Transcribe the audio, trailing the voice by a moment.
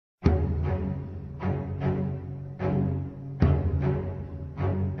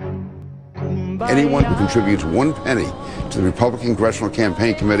Anyone who contributes 1 penny to the Republican Congressional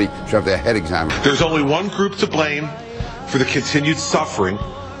Campaign Committee should have their head examined. There's only one group to blame for the continued suffering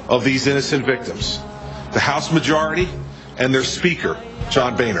of these innocent victims: the House majority and their Speaker,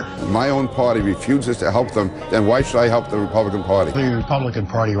 John Boehner. My own party refuses to help them, then why should I help the Republican Party? The Republican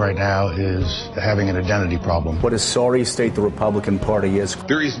Party right now is having an identity problem. What a sorry state the Republican Party is.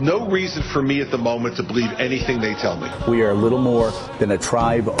 There is no reason for me at the moment to believe anything they tell me. We are little more than a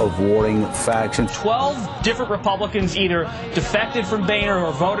tribe of warring factions. 12 different Republicans either defected from Boehner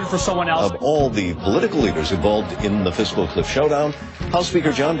or voted for someone else. Of all the political leaders involved in the fiscal cliff showdown, House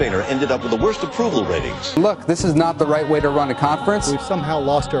Speaker John Boehner ended up with the worst approval ratings. Look, this is not the right way to run a conference. We've somehow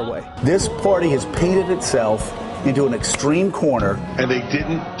lost our way. This party has painted itself into an extreme corner. And they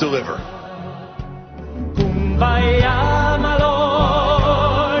didn't deliver. Kumbaya.